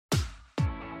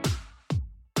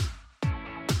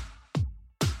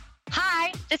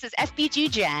This is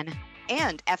FBG Jen.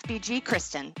 And FBG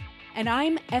Kristen. And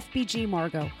I'm FBG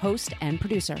Margot, host and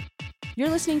producer. You're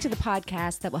listening to the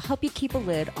podcast that will help you keep a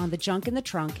lid on the junk in the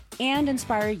trunk and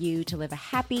inspire you to live a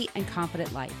happy and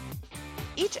confident life.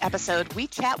 Each episode, we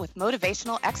chat with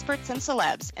motivational experts and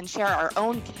celebs and share our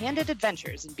own candid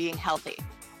adventures in being healthy.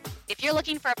 If you're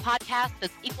looking for a podcast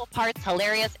that's equal parts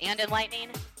hilarious and enlightening,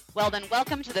 well then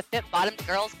welcome to the Fit Bottomed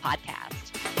Girls podcast.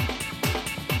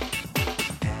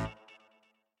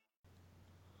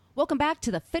 Welcome back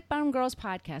to the Fit Bottomed Girls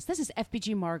podcast. This is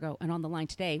FBG Margot, and on the line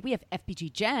today, we have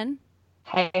FBG Jen.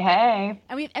 Hey.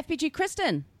 And we have FBG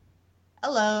Kristen.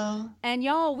 Hello. And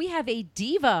y'all, we have a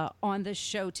diva on the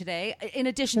show today, in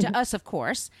addition to us, of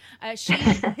course. She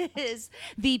is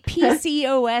the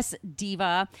PCOS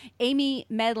diva, Amy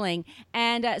Medling.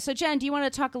 And so, Jen, do you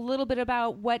want to talk a little bit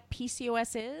about what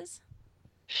PCOS is?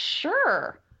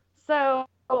 Sure. So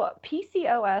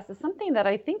PCOS is something that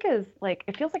I think is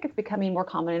it feels like it's becoming more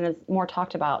common and is more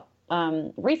talked about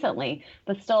recently,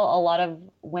 but still a lot of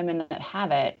women that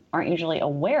have it aren't usually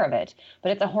aware of it.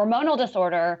 But it's a hormonal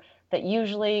disorder that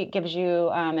usually gives you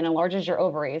and enlarges your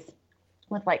ovaries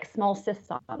with small cysts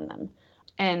on them.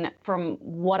 And from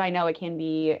what I know, it can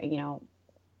be,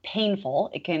 painful.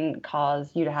 It can cause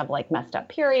you to have messed up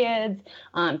periods,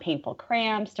 painful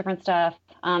cramps, different stuff.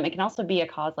 It can also be a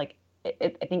cause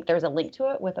I think there's a link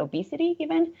to it with obesity,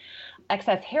 even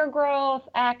excess hair growth,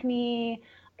 acne.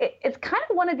 It's kind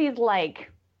of one of these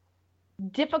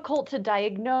difficult to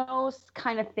diagnose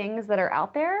kind of things that are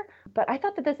out there. But I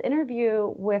thought that this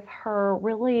interview with her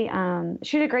really,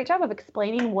 she did a great job of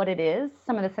explaining what it is,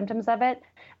 some of the symptoms of it,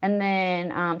 and then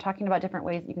talking about different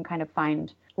ways you can kind of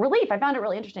find relief. I found it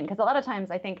really interesting because a lot of times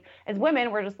I think as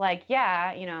women, we're just I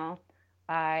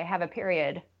have a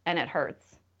period and it hurts.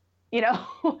 And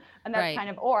that's right. kind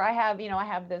of, or I have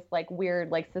this weird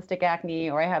cystic acne,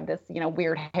 or I have this,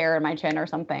 weird hair in my chin or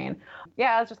something.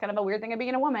 Yeah, it's just kind of a weird thing of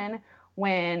being a woman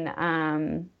when,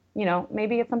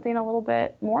 maybe it's something a little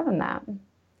bit more than that.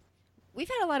 We've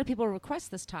had a lot of people request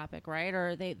this topic, right?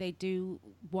 Or they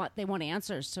want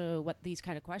answers to what these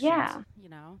kind of questions,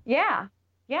 Yeah.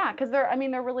 Yeah. Cause they're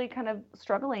really kind of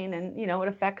struggling and,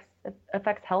 it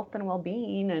affects health and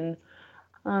well-being and,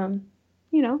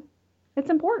 it's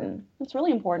important. It's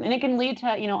really important. And it can lead to,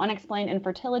 unexplained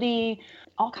infertility,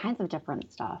 all kinds of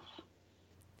different stuff.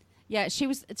 Yeah,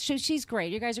 she's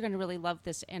great. You guys are going to really love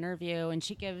this interview. And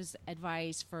she gives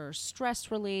advice for stress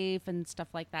relief and stuff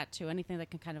like that, too. Anything that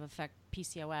can kind of affect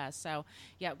PCOS. So,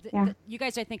 you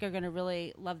guys, I think, are going to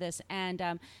really love this.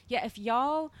 And, if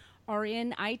y'all are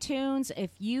in iTunes,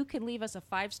 if you can leave us a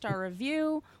 5-star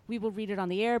review, we will read it on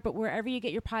the air. But wherever you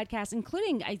get your podcasts,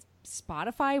 including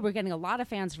Spotify, we're getting a lot of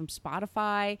fans from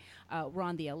Spotify. We're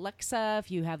on the Alexa,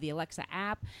 if you have the Alexa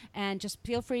app. And just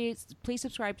feel free, please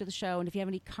subscribe to the show. And if you have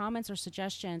any comments or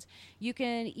suggestions, you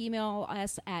can email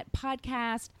us at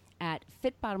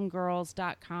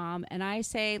podcast@fitbottomedgirls.com. And I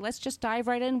say, let's just dive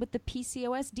right in with the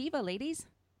PCOS diva, ladies.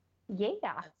 Yeah.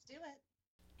 Let's do it.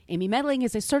 Amy Medling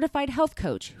is a certified health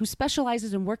coach who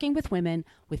specializes in working with women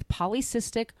with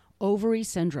polycystic ovary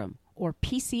syndrome, or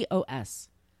PCOS.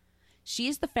 She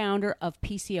is the founder of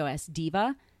PCOS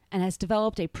Diva and has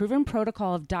developed a proven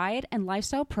protocol of diet and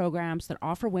lifestyle programs that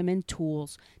offer women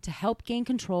tools to help gain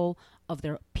control of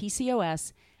their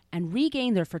PCOS and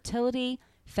regain their fertility,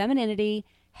 femininity,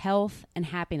 health, and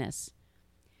happiness.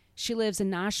 She lives in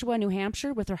Nashua, New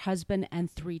Hampshire with her husband and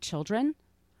 3 children.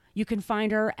 You can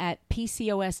find her at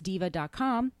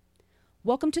PCOSdiva.com.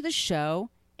 Welcome to the show,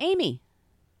 Amy.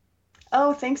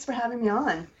 Oh, thanks for having me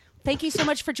on. Thank you so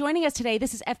much for joining us today.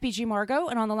 This is FBG Margot,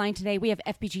 and on the line today we have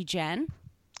FBG Jen.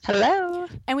 Hello.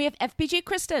 And we have FBG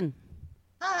Kristen.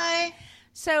 Hi.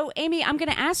 So, Amy, I'm going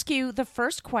to ask you the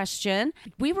first question.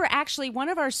 We were actually, one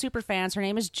of our super fans, her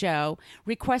name is Joe,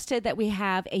 requested that we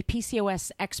have a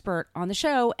PCOS expert on the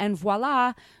show, and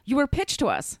voila, you were pitched to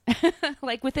us,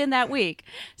 within that week.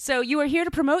 So you are here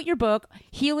to promote your book,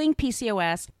 Healing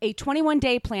PCOS, a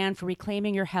 21-day plan for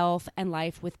reclaiming your health and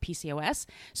life with PCOS.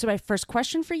 So my first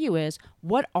question for you is,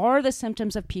 what are the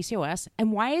symptoms of PCOS,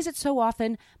 and why is it so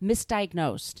often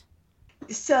misdiagnosed?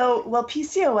 So,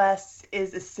 PCOS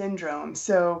is a syndrome,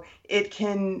 so it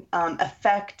can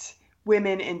affect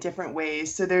women in different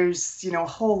ways. So there's, a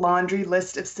whole laundry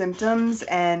list of symptoms,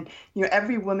 and,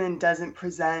 every woman doesn't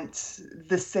present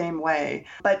the same way.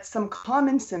 But some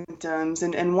common symptoms,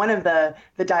 and one of the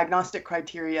diagnostic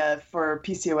criteria for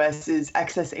PCOS is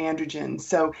excess androgens.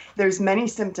 So there's many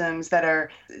symptoms that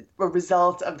are a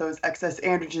result of those excess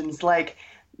androgens, like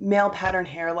male pattern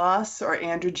hair loss or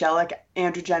androgenic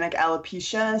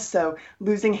alopecia. So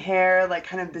losing hair,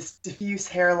 kind of this diffuse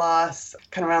hair loss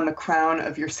kind of around the crown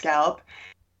of your scalp.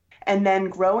 and then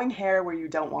growing hair where you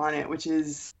don't want it, which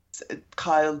is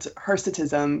called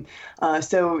hirsutism.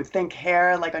 So think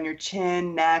hair like on your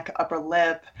chin, neck, upper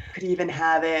lip. Could even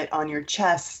have it on your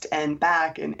chest and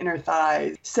back and inner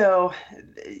thighs. So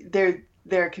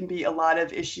there can be a lot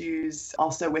of issues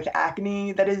also with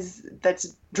acne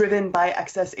that's driven by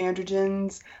excess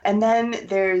androgens. And then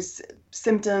there's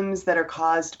symptoms that are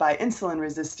caused by insulin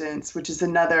resistance, which is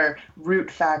another root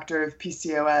factor of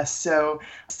PCOS. So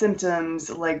symptoms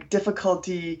like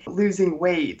difficulty losing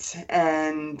weight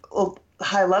and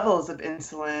high levels of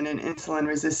insulin and insulin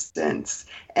resistance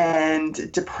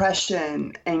and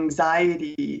depression,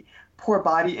 anxiety, poor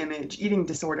body image, eating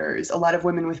disorders. A lot of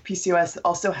women with PCOS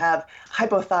also have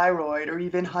hypothyroid or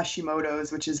even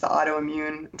Hashimoto's, which is the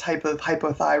autoimmune type of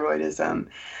hypothyroidism.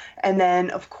 And then,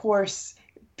 of course,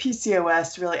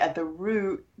 PCOS really at the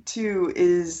root too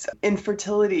is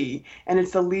infertility, and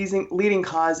it's the leading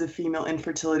cause of female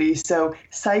infertility. So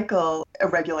cycle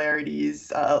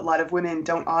irregularities. A lot of women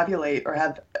don't ovulate or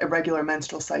have irregular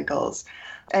menstrual cycles.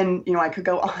 And, I could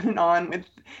go on and on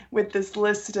with this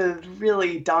list of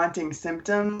really daunting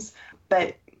symptoms,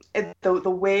 but the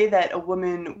way that a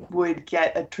woman would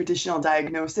get a traditional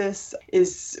diagnosis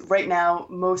is right now,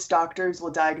 most doctors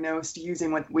will diagnose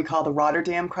using what we call the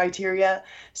Rotterdam criteria.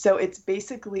 So it's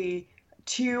basically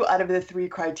 2 out of the 3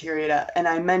 criteria. And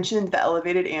I mentioned the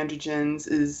elevated androgens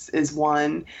is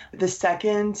one. The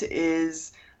second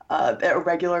is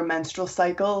irregular menstrual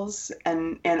cycles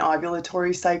and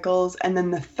ovulatory cycles. And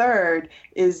then the third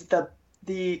is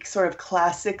the sort of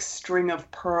classic string of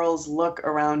pearls look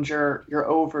around your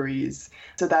ovaries.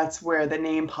 So that's where the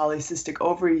name polycystic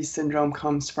ovary syndrome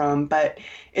comes from. But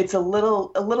it's a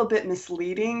little bit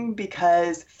misleading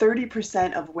because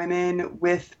 30% of women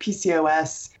with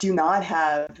PCOS do not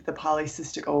have the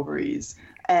polycystic ovaries.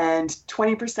 And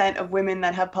 20% of women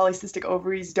that have polycystic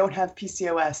ovaries don't have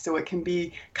PCOS, so it can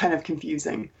be kind of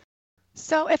confusing.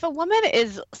 So if a woman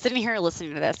is sitting here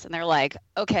listening to this and they're like,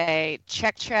 okay,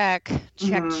 check,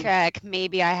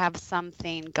 maybe I have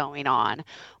something going on.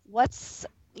 What's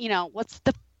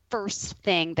the first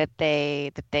thing that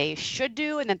they should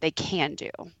do and that they can do?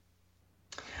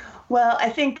 Well, I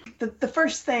think the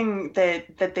first thing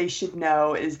that they should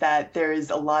know is that there is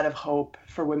a lot of hope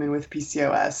for women with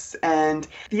PCOS. And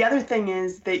the other thing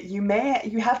is that you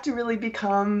have to really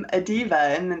become a diva.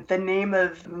 And the name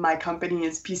of my company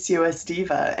is PCOS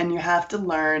Diva. And you have to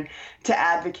learn to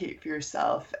advocate for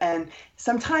yourself. And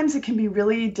sometimes it can be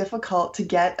really difficult to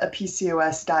get a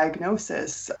PCOS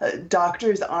diagnosis.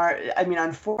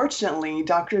 Unfortunately,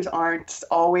 doctors aren't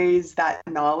always that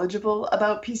knowledgeable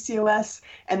about PCOS,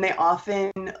 and they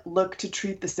often look to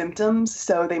treat the symptoms.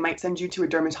 So they might send you to a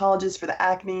dermatologist for the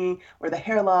acne or the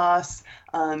hair loss,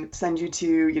 send you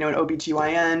to, an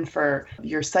OBGYN for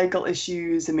your cycle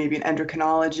issues and maybe an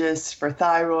endocrinologist for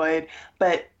thyroid.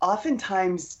 But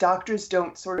oftentimes doctors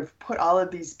don't sort of put all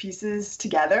of these pieces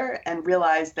together and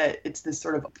realize that it's this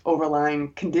sort of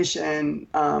overlying condition,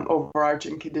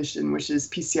 overarching condition, which is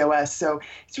PCOS. So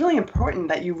it's really important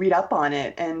that you read up on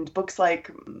it. And books like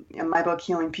my book,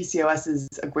 Healing PCOS, is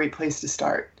a great place to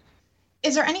start.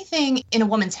 Is there anything in a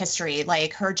woman's history,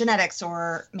 like her genetics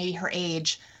or maybe her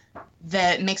age,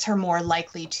 that makes her more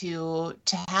likely to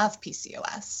have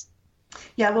PCOS?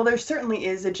 Yeah, well, there certainly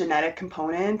is a genetic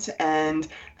component, and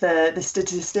the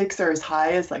statistics are as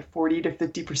high as like 40 to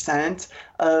 50%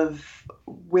 of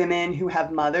women who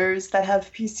have mothers that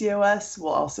have PCOS will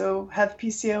also have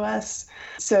PCOS.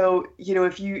 So,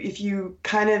 if you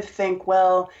kind of think,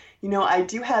 well, I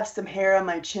do have some hair on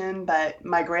my chin, but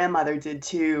my grandmother did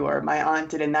too, or my aunt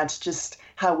did, and that's just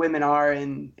how women are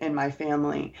in my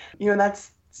family.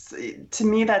 To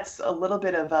me, that's a little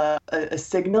bit of a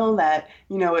signal that,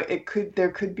 there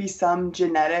could be some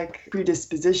genetic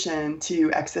predisposition to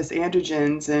excess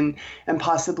androgens and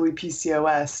possibly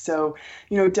PCOS. So,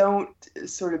 don't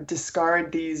sort of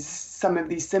discard some of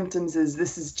these symptoms as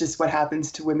this is just what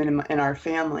happens to women in our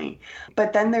family.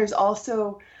 But then there's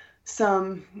also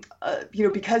some,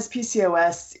 because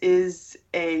PCOS is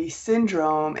a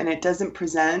syndrome and it doesn't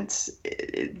present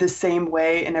the same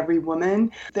way in every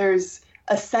woman, there's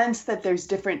a sense that there's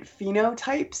different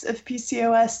phenotypes of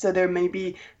PCOS. So there may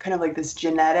be kind of like this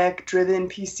genetic driven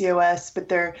PCOS, but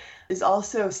there is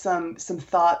also some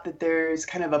thought that there's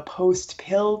kind of a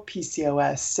post-pill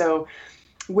PCOS. So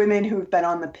women who've been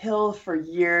on the pill for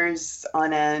years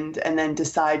on end and then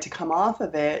decide to come off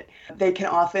of it, they can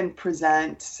often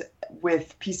present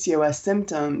with PCOS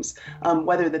symptoms,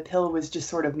 whether the pill was just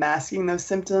sort of masking those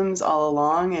symptoms all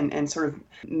along and sort of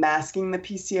masking the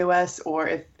PCOS, or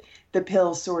if the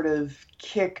pill sort of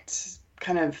kicked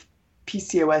kind of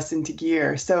PCOS into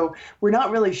gear. So we're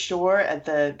not really sure at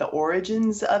the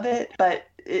origins of it, but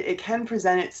it can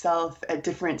present itself at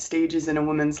different stages in a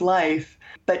woman's life.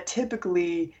 But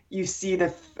typically, you see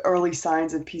the early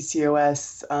signs of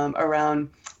PCOS around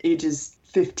ages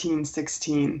 15,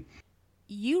 16.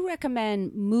 You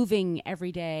recommend moving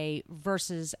every day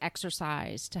versus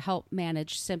exercise to help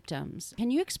manage symptoms.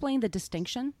 Can you explain the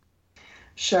distinction?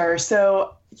 Sure.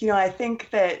 So, I think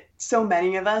that so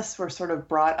many of us were sort of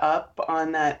brought up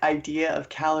on that idea of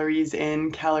calories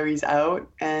in, calories out.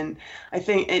 And I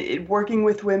think working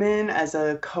with women as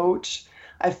a coach,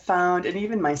 I found, and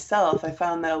even myself, I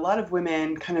found that a lot of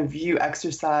women kind of view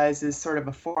exercise as sort of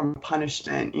a form of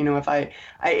punishment. If I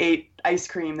ate ice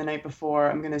cream the night before,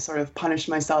 I'm going to sort of punish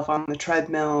myself on the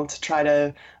treadmill to try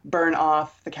to burn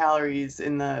off the calories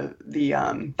in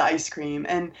the ice cream.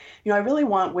 And, I really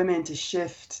want women to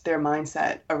shift their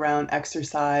mindset around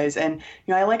exercise. And,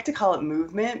 I like to call it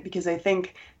movement because I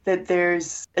think that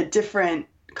there's a different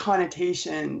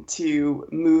connotation to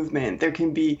movement.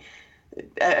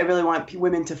 I really want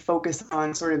women to focus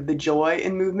on sort of the joy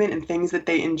in movement and things that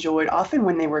they enjoyed often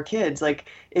when they were kids. Like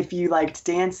if you liked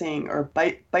dancing or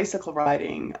bicycle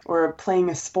riding or playing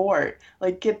a sport,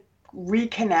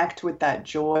 reconnect with that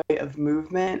joy of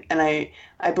movement. And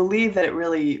I believe that it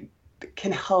really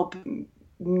can help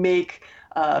make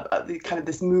kind of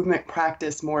this movement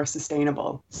practice more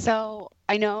sustainable. So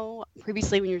I know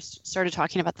previously when you started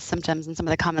talking about the symptoms and some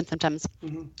of the common symptoms,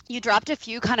 you dropped a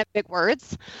few kind of big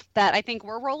words that I think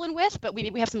we're rolling with, but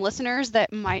we have some listeners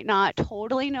that might not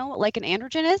totally know what like an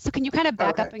androgen is. So can you kind of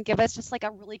back up and give us just like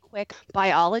a really quick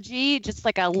biology, just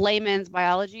like a layman's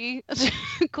biology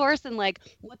course and like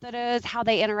what that is, how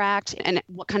they interact and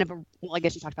what kind of I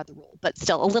guess you talked about the role, but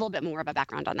still a little bit more of a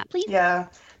background on that, please. Yeah.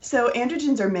 So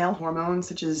androgens are male hormones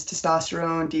such as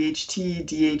testosterone, DHT,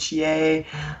 DHEA,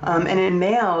 and in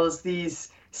males, these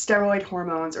steroid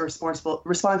hormones are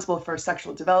responsible for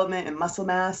sexual development and muscle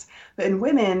mass. But in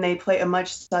women, they play a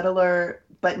much subtler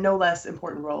but no less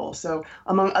important role. So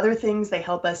among other things, they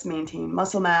help us maintain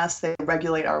muscle mass, they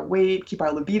regulate our weight, keep our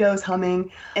libidos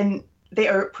humming, and they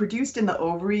are produced in the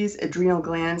ovaries, adrenal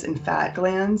glands, and fat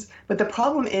glands. But the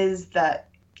problem isn't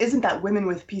that women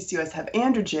with PCOS have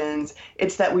androgens,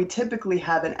 it's that we typically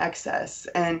have an excess.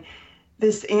 And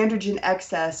this androgen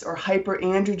excess or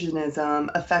hyperandrogenism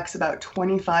affects about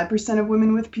 25% of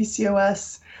women with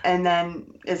PCOS. And then,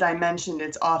 as I mentioned,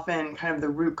 it's often kind of the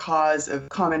root cause of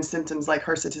common symptoms like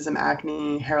hirsutism,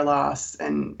 acne, hair loss,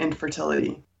 and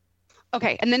infertility.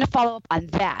 Okay, and then to follow up on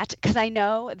that, because I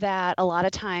know that a lot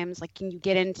of times, like when you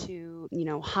get into,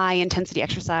 high intensity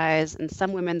exercise and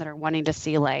some women that are wanting to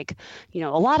see like, a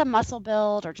lot of muscle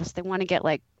build or just they want to get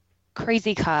like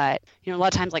crazy cut, a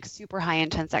lot of times like super high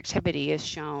intense activity is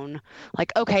shown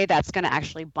like, okay, that's going to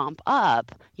actually bump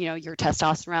up, your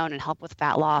testosterone and help with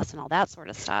fat loss and all that sort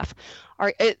of stuff.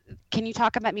 Can you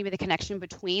talk about maybe the connection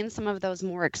between some of those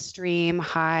more extreme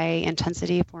high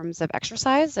intensity forms of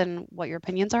exercise and what your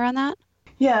opinions are on that?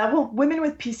 Yeah, well, women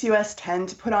with PCOS tend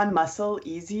to put on muscle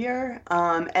easier,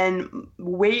 and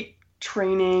weight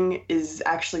training is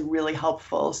actually really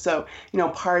helpful. So,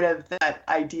 part of that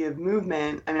idea of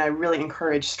movement, I really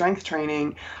encourage strength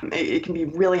training. It can be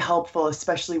really helpful,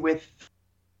 especially with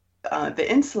the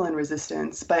insulin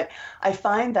resistance. But I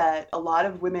find that a lot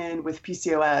of women with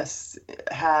PCOS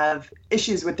have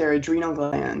issues with their adrenal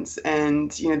glands, and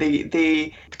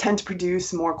they tend to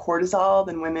produce more cortisol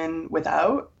than women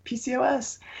without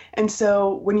PCOS. And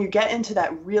so when you get into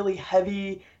that really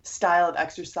heavy style of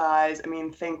exercise,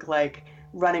 think like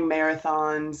running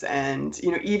marathons and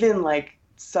even like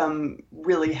some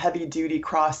really heavy duty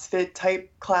CrossFit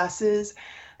type classes,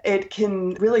 it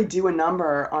can really do a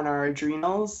number on our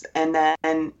adrenals. And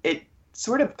then it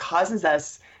sort of causes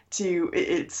us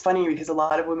it's funny because a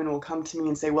lot of women will come to me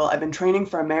and say, well, I've been training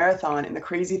for a marathon. And the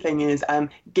crazy thing is I'm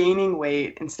gaining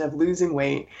weight instead of losing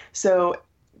weight. So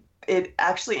it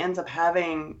actually ends up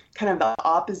having kind of the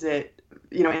opposite,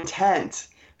 intent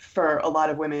for a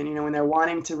lot of women. When they're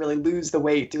wanting to really lose the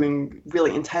weight, doing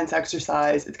really intense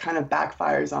exercise, it kind of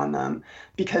backfires on them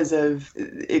because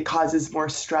it causes more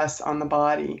stress on the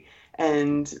body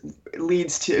and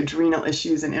leads to adrenal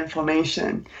issues and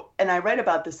inflammation. And I write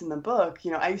about this in the book.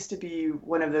 I used to be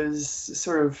one of those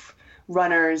sort of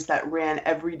runners that ran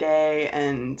every day,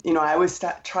 and I was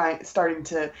starting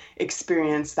to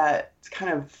experience that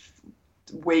kind of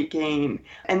weight gain.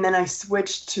 And then I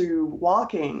switched to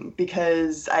walking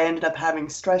because I ended up having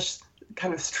stress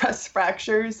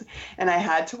fractures and I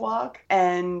had to walk.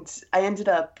 And I ended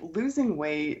up losing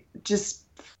weight just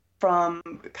from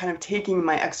kind of taking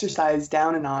my exercise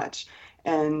down a notch.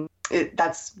 And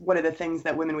that's one of the things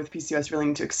that women with PCOS really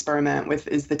need to experiment with,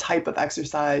 is the type of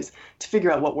exercise to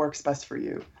figure out what works best for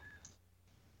you.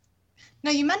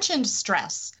 Now, you mentioned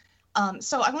stress.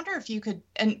 So I wonder if you could,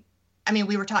 and I mean,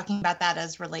 we were talking about that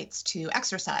as relates to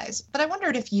exercise, but I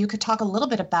wondered if you could talk a little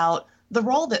bit about the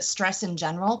role that stress in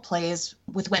general plays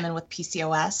with women with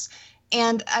PCOS.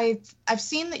 And I've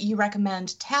seen that you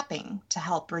recommend tapping to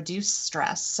help reduce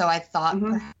stress. So I thought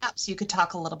perhaps you could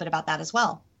talk a little bit about that as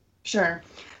well. Sure.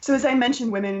 So as I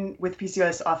mentioned, women with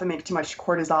PCOS often make too much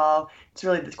cortisol. It's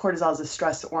really, the cortisol is a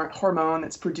stress hormone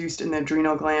that's produced in the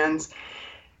adrenal glands.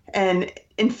 And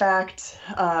in fact,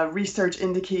 research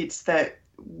indicates that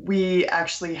we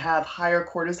actually have higher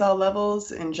cortisol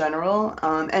levels in general.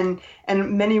 And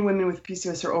many women with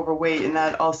PCOS are overweight, and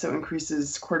that also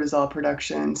increases cortisol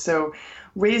production. So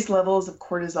raised levels of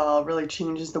cortisol really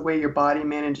changes the way your body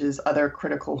manages other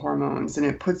critical hormones, and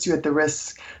it puts you at the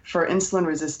risk for insulin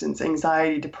resistance,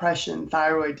 anxiety, depression,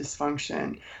 thyroid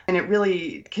dysfunction, and it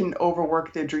really can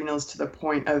overwork the adrenals to the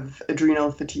point of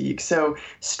adrenal fatigue. So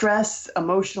stress,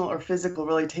 emotional or physical,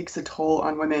 really takes a toll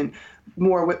on women,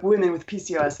 more women with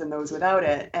PCOS than those without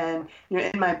it. And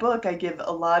in my book, I give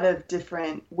a lot of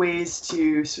different ways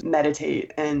to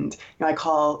meditate, and I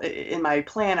call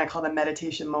them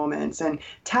meditation moments. And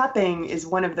tapping is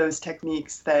one of those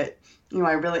techniques that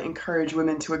I really encourage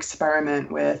women to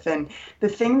experiment with. And the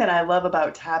thing that I love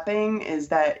about tapping is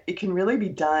that it can really be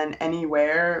done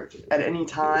anywhere at any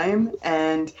time,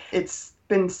 and it's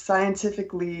been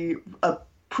scientifically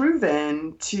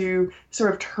proven to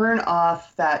sort of turn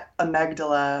off that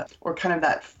amygdala, or kind of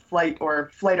that flight or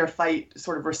fight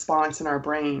sort of response in our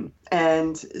brain.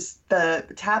 And the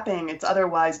tapping, it's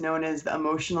otherwise known as the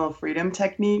emotional freedom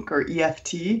technique, or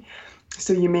EFT.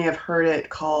 So you may have heard it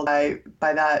called by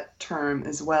that term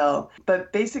as well.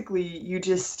 But basically, you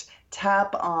just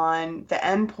tap on the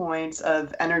endpoints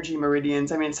of energy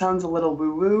meridians. I mean, it sounds a little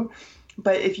woo-woo,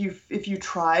 but if you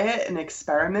try it and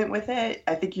experiment with it,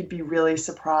 I think you'd be really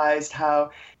surprised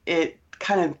how it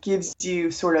kind of gives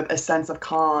you sort of a sense of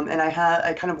calm. And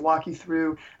I kind of walk you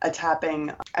through a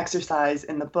tapping exercise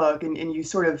in the book, and you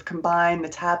sort of combine the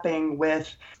tapping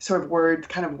with sort of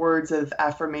words of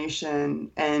affirmation,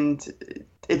 and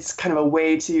it's kind of a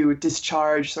way to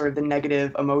discharge sort of the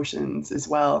negative emotions as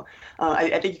well.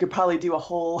 I think you could probably do a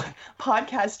whole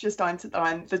podcast just on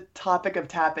the topic of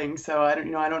tapping. So I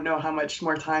don't know how much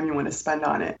more time you want to spend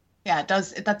on it. Yeah, it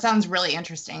does. That sounds really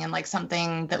interesting, and like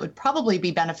something that would probably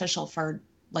be beneficial for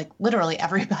like literally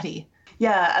everybody.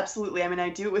 Yeah, absolutely. I mean, I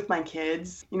do it with my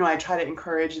kids. I try to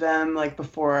encourage them, like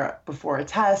before a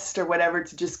test or whatever,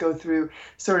 to just go through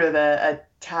sort of a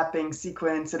tapping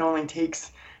sequence. It only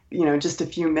takes just a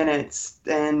few minutes,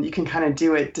 and you can kind of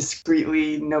do it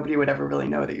discreetly. Nobody would ever really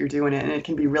know that you're doing it. And it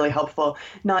can be really helpful,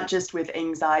 not just with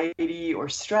anxiety or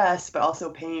stress, but also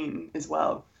pain as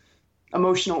well,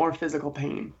 emotional or physical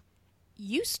pain.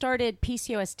 You started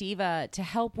PCOS Diva to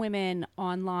help women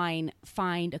online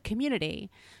find a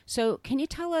community. So can you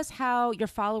tell us how your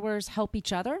followers help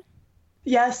each other?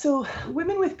 Yeah, so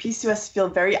women with PCOS feel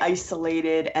very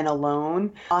isolated and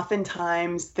alone.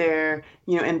 Oftentimes they're,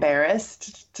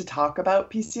 embarrassed to talk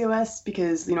about PCOS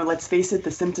because, let's face it,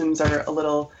 the symptoms are a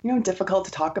little, difficult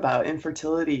to talk about: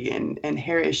 infertility and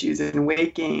hair issues and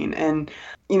weight gain. And,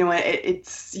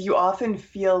 you often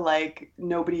feel like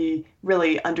nobody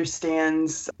really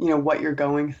understands, what you're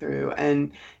going through.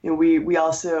 And, we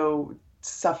also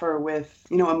suffer with,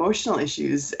 emotional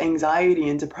issues, anxiety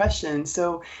and depression.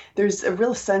 So there's a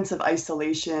real sense of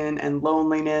isolation and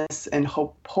loneliness and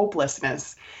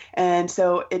hopelessness. And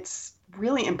so it's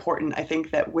really important, I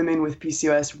think, that women with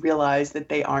PCOS realize that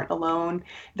they aren't alone,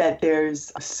 that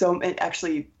there's at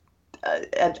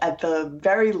the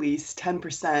very least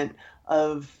 10%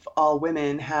 of all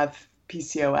women have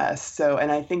PCOS. So,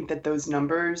 and I think that those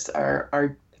numbers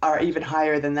are even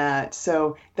higher than that.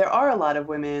 So there are a lot of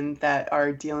women that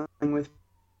are dealing with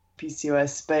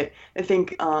PCOS, but I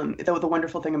think the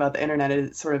wonderful thing about the internet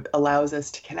is it sort of allows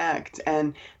us to connect.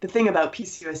 And the thing about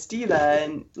PCOS Diva,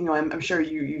 and I'm sure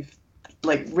you've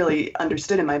like really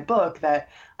understood in my book, that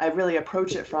I really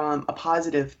approach it from a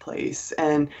positive place.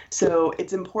 And so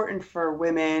it's important for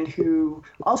women who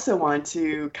also want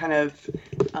to kind of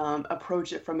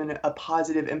approach it from a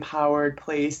positive, empowered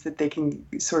place, that they can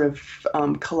sort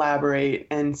of collaborate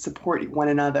and support one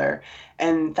another.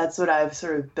 And that's what I've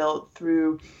sort of built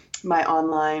through my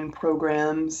online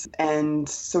programs and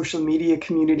social media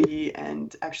community.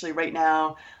 And actually right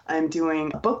now I'm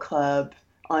doing a book club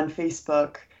on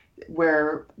Facebook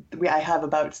where I have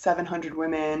about 700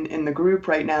 women in the group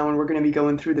right now, and we're going to be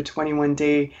going through the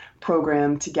 21-day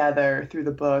program together through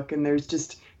the book. And there's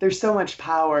just there's so much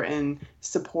power in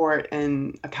support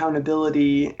and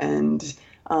accountability and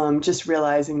just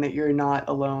realizing that you're not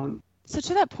alone. So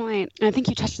to that point, and I think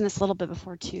you touched on this a little bit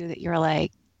before too, that you're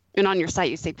like, and on your site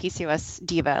you say PCOS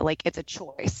diva, like it's a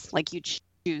choice, like you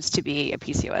choose to be a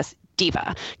PCOS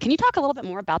diva. Can you talk a little bit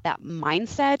more about that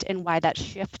mindset and why that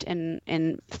shift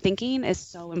in thinking is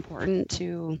so important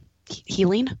to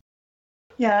healing?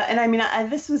 Yeah, and I mean,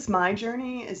 this was my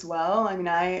journey as well. I mean,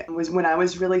 when I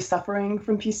was really suffering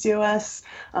from PCOS,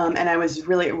 and I was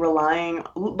really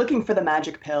looking for the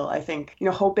magic pill. I think,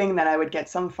 hoping that I would get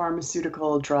some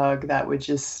pharmaceutical drug that would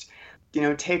just,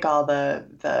 take all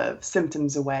the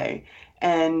symptoms away.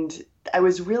 And I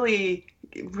was really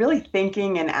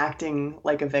thinking and acting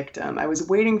like a victim. I was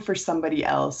waiting for somebody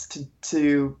else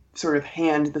to sort of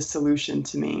hand the solution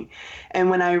to me. And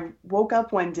when I woke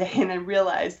up one day and I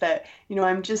realized that,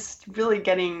 I'm just really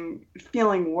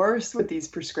feeling worse with these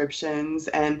prescriptions.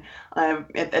 And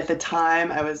at the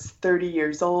time I was 30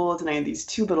 years old and I had these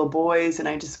 2 little boys and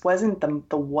I just wasn't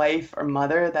the wife or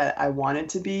mother that I wanted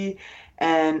to be.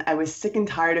 And I was sick and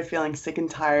tired of feeling sick and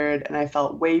tired. And I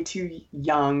felt way too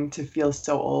young to feel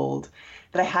so old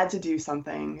that I had to do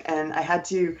something. And I had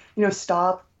to,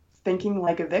 stop thinking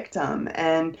like a victim.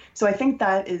 And so I think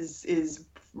that is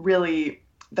really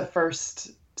the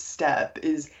first step,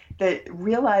 is that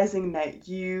realizing that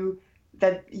you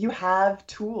have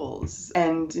tools.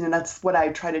 And that's what I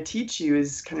try to teach you,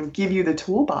 is kind of give you the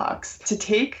toolbox to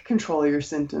take control of your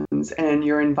symptoms and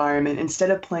your environment instead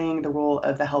of playing the role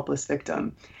of the helpless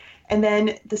victim. And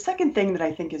then the second thing that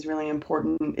I think is really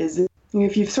important is,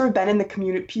 if you've sort of been in the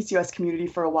PCOS community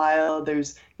for a while,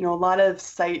 there's a lot of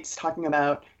sites talking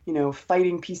about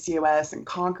fighting PCOS and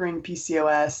conquering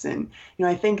PCOS, and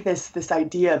I think this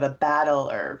idea of a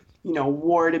battle or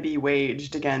war to be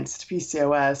waged against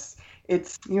PCOS,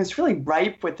 it's it's really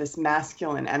ripe with this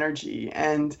masculine energy,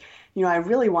 and I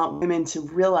really want women to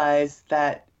realize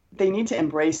that they need to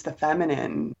embrace the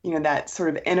feminine, that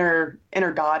sort of inner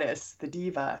goddess, the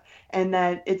diva, and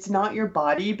that it's not your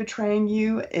body betraying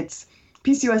you.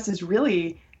 PCOS is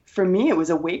really, for me, it was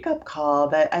a wake-up call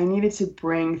that I needed to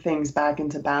bring things back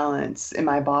into balance in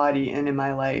my body and in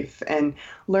my life, and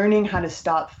learning how to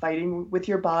stop fighting with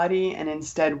your body and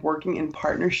instead working in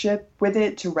partnership with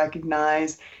it to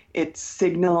recognize its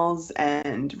signals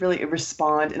and really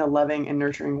respond in a loving and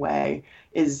nurturing way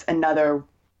is another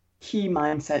key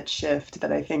mindset shift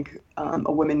that I think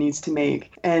a woman needs to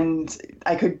make. And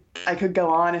I could go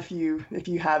on if you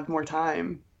have more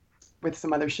time with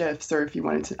some other shifts, or if you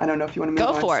wanted to, I don't know if you want to move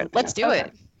on. Go for it. Let's do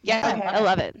it. Yeah, okay. I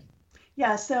love it.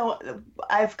 Yeah, so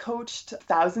I've coached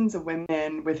thousands of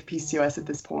women with PCOS at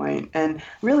this point, and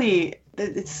really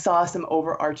it saw some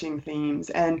overarching themes.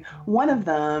 And one of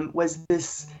them was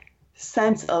this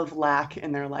sense of lack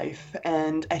in their life.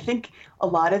 And I think a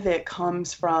lot of it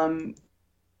comes from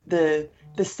the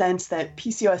sense that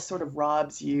PCOS sort of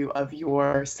robs you of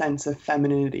your sense of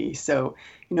femininity. So,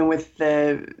 with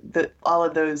the all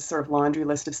of those sort of laundry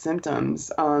list of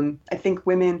symptoms, I think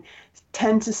women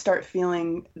tend to start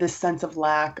feeling this sense of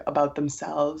lack about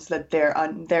themselves, that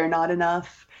they're not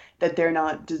enough, that they're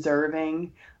not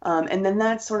deserving, and then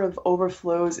that sort of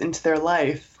overflows into their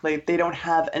life. Like, they don't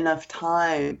have enough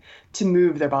time to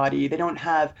move their body. They don't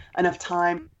have enough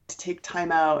time to take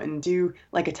time out and do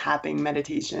like a tapping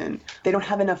meditation. They don't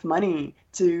have enough money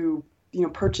to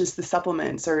purchase the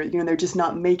supplements, or they're just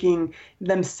not making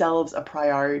themselves a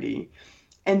priority.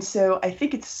 And so I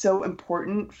think it's so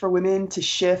important for women to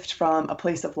shift from a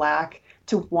place of lack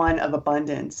to one of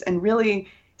abundance, and really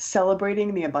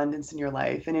celebrating the abundance in your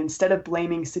life. And instead of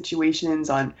blaming situations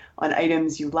on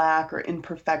items you lack or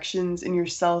imperfections in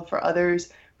yourself or others,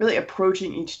 really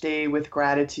approaching each day with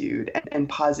gratitude and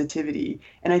positivity.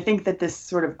 And I think that this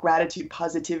sort of gratitude,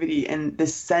 positivity, and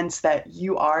this sense that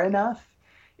you are enough,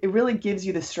 it really gives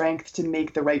you the strength to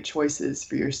make the right choices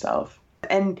for yourself.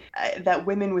 And that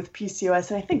women with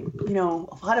PCOS, and I think,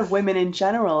 a lot of women in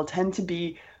general tend to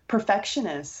be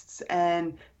perfectionists,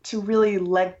 and to really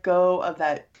let go of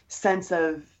that sense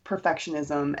of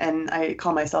perfectionism. And I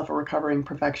call myself a recovering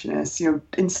perfectionist.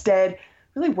 Instead,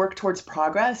 really work towards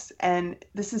progress. And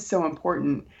this is so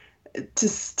important, to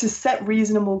set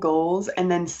reasonable goals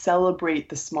and then celebrate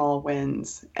the small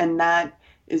wins. And that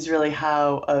is really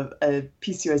how a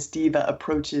PCOS diva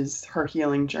approaches her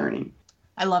healing journey.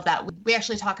 I love that. We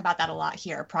actually talk about that a lot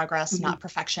here, progress, not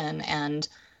perfection. And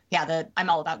yeah, I'm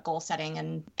all about goal setting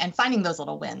and finding those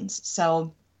little wins.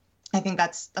 So I think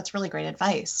that's really great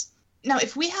advice. Now,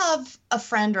 if we have a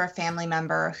friend or a family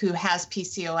member who has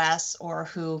PCOS, or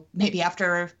who maybe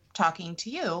after talking to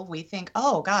you, we think,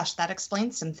 oh gosh, that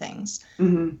explains some things.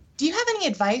 Mm-hmm. Do you have any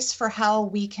advice for how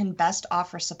we can best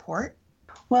offer support?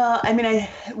 Well, I mean,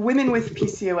 women with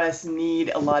PCOS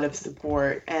need a lot of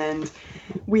support, and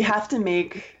we have to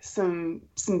make some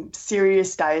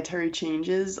serious dietary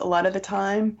changes a lot of the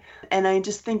time. And I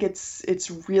just think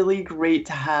it's really great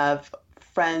to have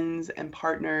friends and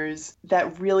partners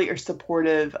that really are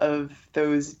supportive of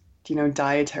those,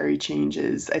 dietary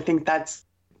changes. I think that's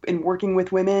in working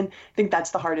with women, I think that's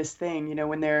the hardest thing,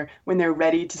 when they're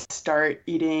ready to start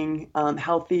eating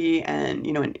healthy and,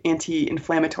 an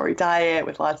anti-inflammatory diet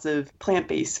with lots of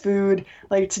plant-based food,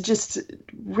 like to just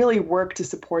really work to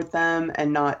support them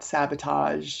and not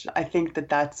sabotage. I think that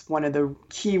that's one of the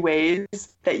key ways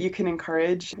that you can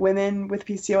encourage women with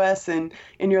PCOS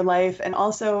in your life, and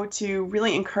also to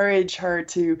really encourage her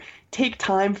to take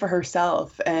time for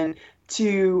herself and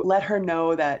to let her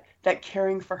know that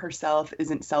caring for herself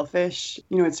isn't selfish.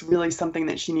 It's really something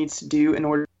that she needs to do in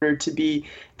order to be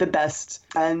the best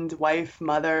friend, wife,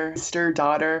 mother, sister,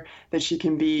 daughter that she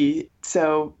can be.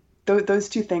 So those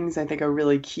two things I think are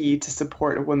really key to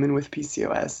support a woman with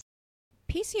PCOS.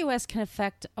 PCOS can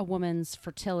affect a woman's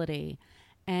fertility,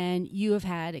 and you have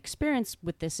had experience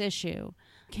with this issue.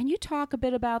 Can you talk a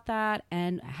bit about that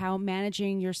and how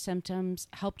managing your symptoms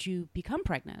helped you become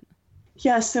pregnant?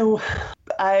 Yeah, so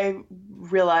I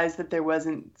realized that there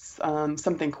wasn't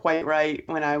something quite right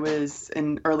when I was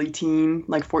an early teen,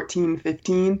 like 14,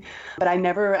 15, but I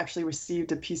never actually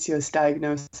received a PCOS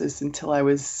diagnosis until I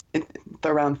was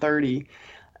around 30.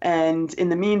 And in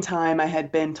the meantime, I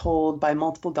had been told by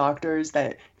multiple doctors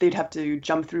that they'd have to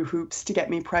jump through hoops to get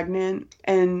me pregnant.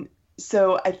 And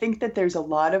so I think that there's a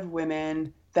lot of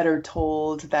women that are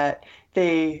told that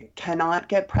they cannot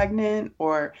get pregnant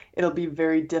or it'll be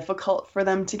very difficult for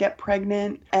them to get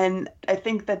pregnant. And I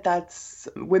think that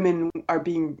women are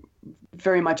being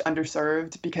very much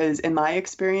underserved, because in my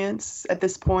experience at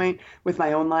this point with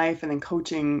my own life and then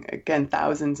coaching, again,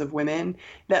 thousands of women,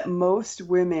 that most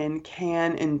women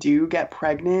can and do get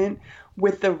pregnant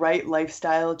with the right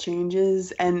lifestyle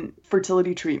changes and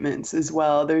fertility treatments as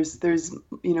well. There's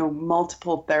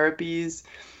multiple therapies,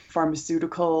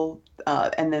 pharmaceutical,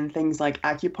 and then things like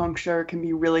acupuncture can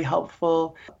be really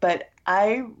helpful. But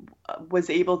I was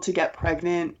able to get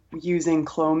pregnant using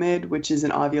Clomid, which is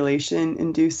an ovulation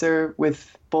inducer,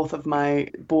 with both of my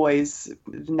boys,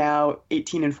 now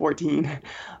 18 and 14.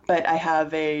 But I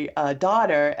have a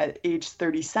daughter at age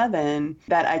 37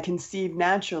 that I conceived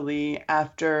naturally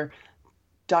after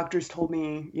doctors told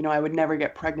me, I would never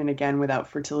get pregnant again without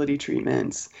fertility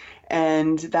treatments.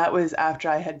 And that was after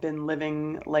I had been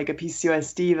living like a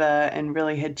PCOS diva and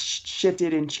really had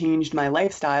shifted and changed my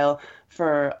lifestyle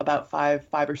for about five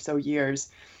or so years.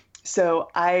 So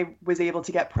I was able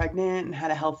to get pregnant and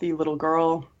had a healthy little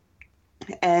girl.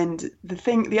 And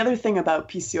the other thing about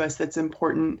PCOS that's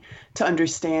important to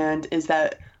understand is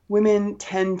that women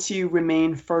tend to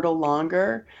remain fertile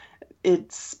longer.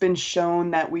 It's been shown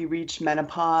that we reach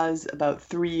menopause about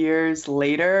 3 years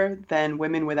later than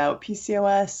women without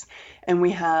PCOS, and we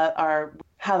have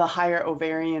a higher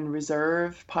ovarian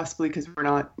reserve, possibly because we're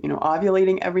not,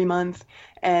 ovulating every month.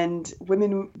 And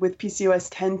women with PCOS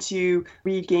tend to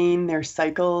regain their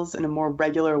cycles in a more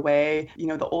regular way.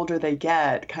 The older they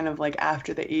get, kind of like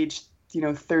after the age,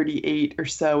 38 or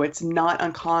so, it's not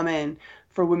uncommon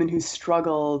for women who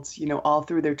struggled, all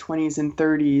through their 20s and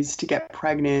 30s to get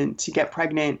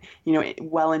pregnant,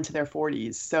 well into their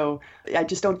 40s. So I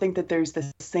just don't think that there's the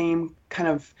same kind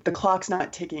of, the clock's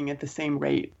not ticking at the same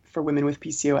rate for women with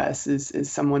PCOS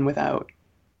as someone without.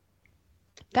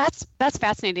 That's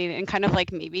fascinating, and kind of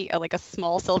like maybe like a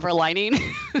small silver lining.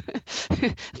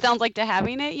 Sounds like to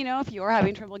having it, if you're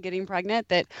having trouble getting pregnant,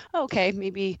 that okay,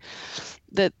 maybe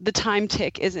the time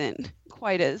tick isn't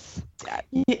quite as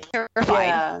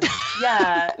terrifying.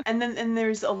 Yeah. And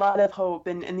there's a lot of hope.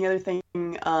 And the other thing,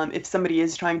 if somebody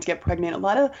is trying to get pregnant, a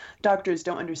lot of doctors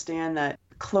don't understand that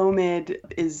Clomid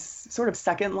is sort of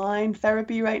second line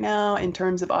therapy right now in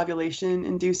terms of ovulation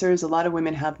inducers. A lot of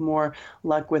women have more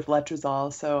luck with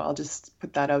letrozole. So I'll just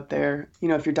put that out there.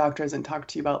 If your doctor hasn't talked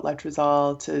to you about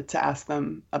letrozole, to ask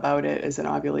them about it as an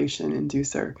ovulation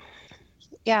inducer.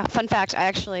 Yeah, fun fact, I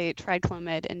actually tried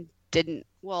Clomid and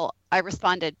I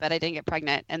responded, but I didn't get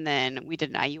pregnant. And then we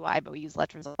did an IUI, but we used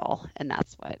letrozole, and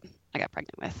that's what I got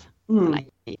pregnant with. An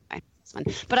IUI. this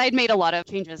one. But I had made a lot of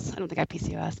changes. I don't think I had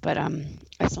PCOS, but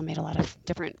I still made a lot of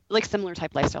different, like similar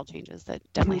type lifestyle changes that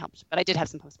definitely helped. But I did have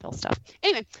some post-pill stuff.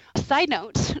 Anyway, a side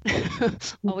note,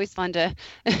 always fun to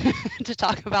to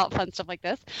talk about fun stuff like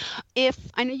this. If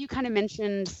I know you kind of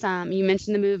mentioned you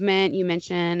mentioned the movement, you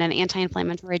mentioned an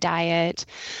anti-inflammatory diet,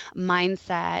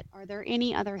 mindset. Are there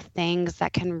any other things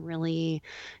that can really,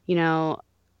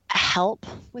 help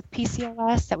with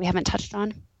PCOS that we haven't touched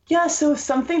on? Yeah, so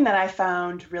something that I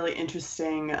found really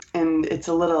interesting, and it's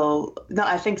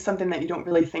I think something that you don't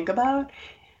really think about.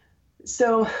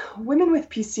 So women with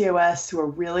PCOS who are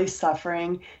really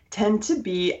suffering tend to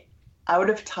be out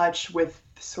of touch with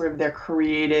sort of their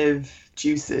creative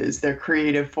juices, their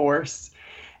creative force.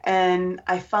 And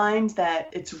I find that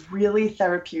it's really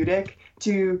therapeutic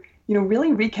to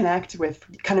really reconnect with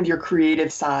kind of your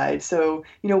creative side. So,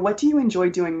 what do you enjoy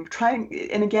doing?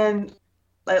 And again,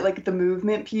 like the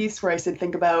movement piece where I said,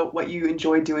 think about what you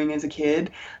enjoyed doing as a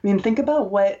kid. I mean, think about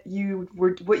what you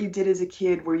did as a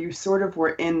kid where you sort of were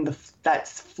in that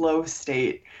flow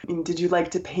state. I mean, did you like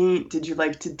to paint? Did you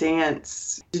like to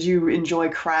dance? Did you enjoy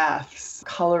crafts,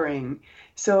 coloring?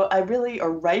 So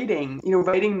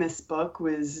writing this book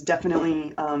was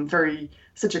definitely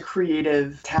such a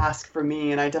creative task for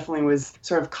me. And I definitely was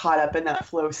sort of caught up in that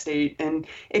flow state. And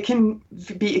it can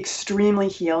be extremely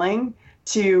healing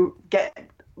to get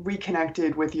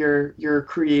reconnected with your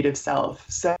creative self.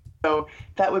 So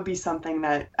that would be something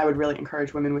that I would really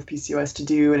encourage women with PCOS to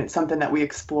do. And it's something that we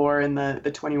explore in the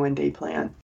 21-day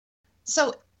plan.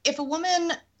 So if a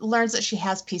woman learns that she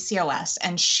has PCOS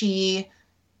and she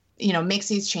makes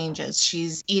these changes.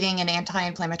 She's eating an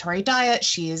anti-inflammatory diet.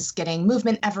 She's getting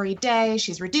movement every day.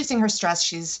 She's reducing her stress.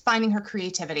 She's finding her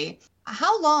creativity.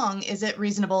 How long is it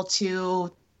reasonable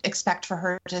to expect for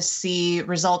her to see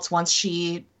results once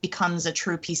she becomes a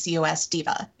true PCOS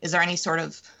diva? Is there any sort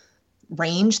of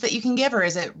range that you can give, or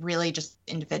is it really just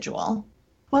individual?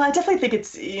 Well, I definitely think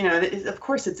it's, of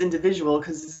course it's individual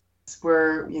because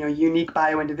we're, unique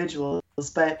bio-individuals,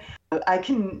 but I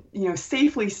can,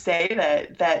 safely say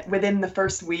that within the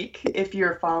first week, if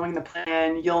you're following the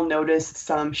plan, you'll notice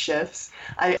some shifts.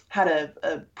 I had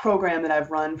a program that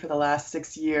I've run for the last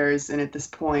 6 years, and at this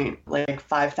point, like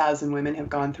 5,000 women have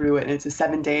gone through it, and it's a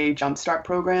 7-day jumpstart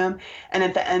program. And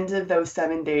at the end of those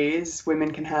 7 days,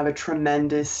 women can have a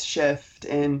tremendous shift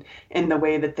in the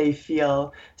way that they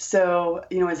feel. So,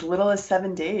 as little as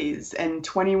 7 days and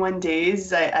 21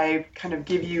 days, I kind of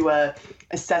give you a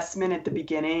assessment at the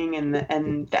beginning and the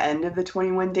end of the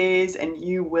 21 days, and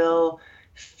you will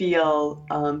feel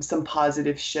some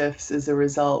positive shifts as a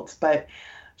result. But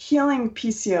healing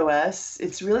PCOS,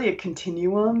 it's really a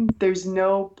continuum. There's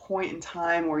no point in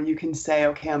time where you can say,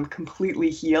 okay, I'm completely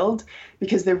healed,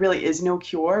 because there really is no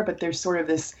cure, but there's sort of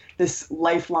this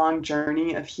lifelong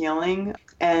journey of healing.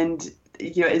 And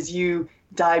as you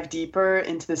dive deeper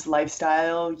into this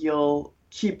lifestyle, you'll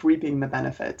keep reaping the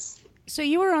benefits. So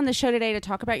you were on the show today to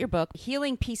talk about your book,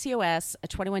 Healing PCOS, a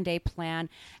 21-day plan,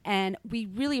 and we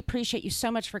really appreciate you so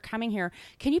much for coming here.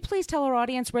 Can you please tell our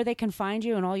audience where they can find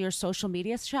you and all your social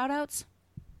media shout-outs?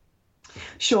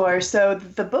 Sure. So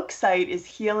the book site is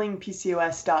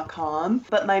healingpcos.com,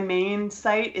 but my main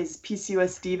site is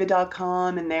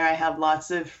PCOSdiva.com, and there I have lots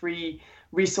of free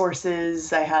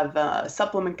resources. I have a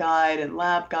supplement guide and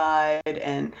lab guide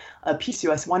and a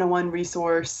PCOS 101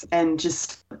 resource and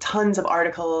just tons of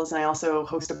articles. And I also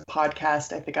host a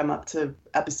podcast. I think I'm up to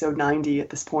episode 90 at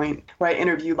this point, where I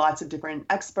interview lots of different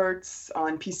experts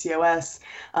on PCOS.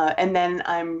 And then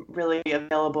I'm really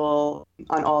available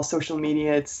on all social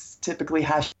media. It's typically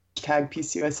hashtag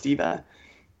PCOS Diva.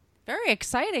 Very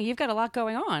exciting. You've got a lot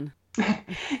going on.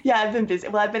 Yeah, I've been busy.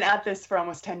 Well, I've been at this for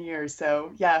almost 10 years.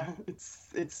 So yeah,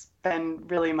 it's been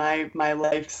really my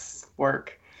life's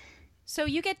work. So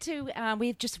you get to, we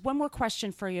have just one more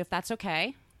question for you, if that's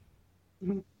okay.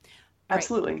 Mm-hmm.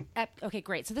 Absolutely. Right. Okay,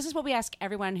 great. So this is what we ask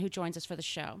everyone who joins us for the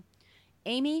show.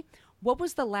 Amy, what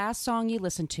was the last song you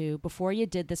listened to before you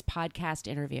did this podcast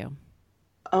interview?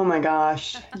 Oh my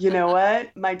gosh. You know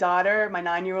what? My daughter, my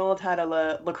 9-year-old, had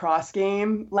a lacrosse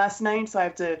game last night, so I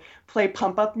have to play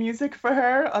pump up music for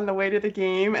her on the way to the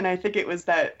game. And I think it was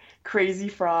that Crazy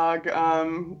Frog.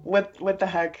 What the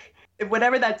heck?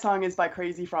 Whatever that song is by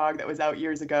Crazy Frog that was out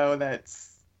years ago.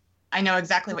 I know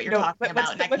exactly what you're talking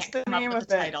about, and I can't come up with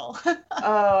the title.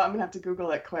 Oh, I'm gonna have to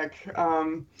Google it quick.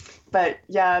 But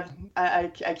yeah, I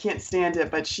can't stand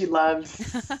it, but she loves.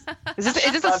 Is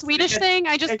this a Swedish thing?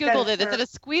 I just Googled it. Is it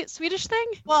a Swedish thing?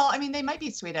 Well, I mean, they might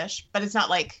be Swedish, but it's not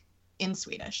like in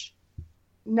Swedish.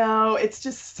 No, it's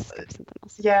just,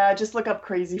 yeah, just look up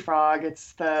Crazy Frog.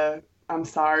 I'm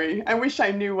sorry. I wish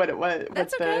I knew what it was.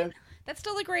 That's okay. That's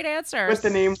still a great answer. What the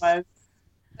name was.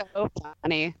 So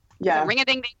funny. Yeah. Ring a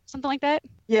ding ding, something like that.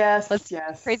 Yes. Let's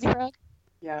yes. Crazy Frog.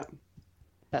 Yeah.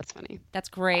 That's funny. That's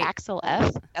great. Axel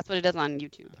F. That's what it is on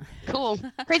YouTube. Cool.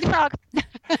 Crazy Frog.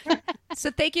 So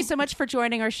thank you so much for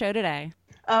joining our show today.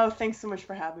 Oh, thanks so much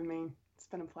for having me. It's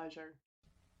been a pleasure.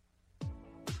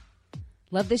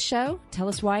 Love this show? Tell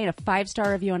us why in a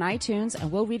 5-star review on iTunes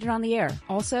and we'll read it on the air.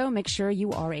 Also, make sure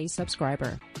you are a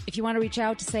subscriber. If you want to reach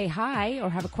out to say hi or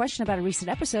have a question about a recent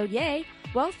episode, yay,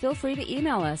 well, feel free to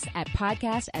email us at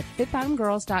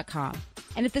podcast@fitbottomgirls.com.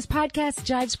 And if this podcast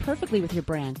jives perfectly with your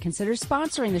brand, consider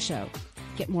sponsoring the show.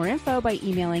 Get more info by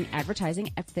emailing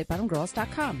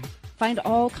advertising@fitbottomgirls.com. Find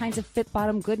all kinds of Fit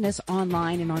Bottom goodness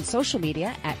online and on social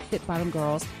media at Fit Bottom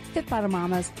Girls, Fit Bottom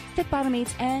Mamas, Fit Bottom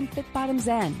Eats, and Fit Bottom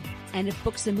Zen. And if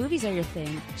books and movies are your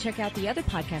thing, check out the other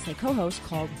podcast I co-host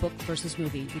called Book versus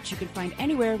Movie, which you can find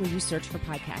anywhere where you search for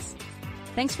podcasts.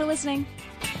 Thanks for listening.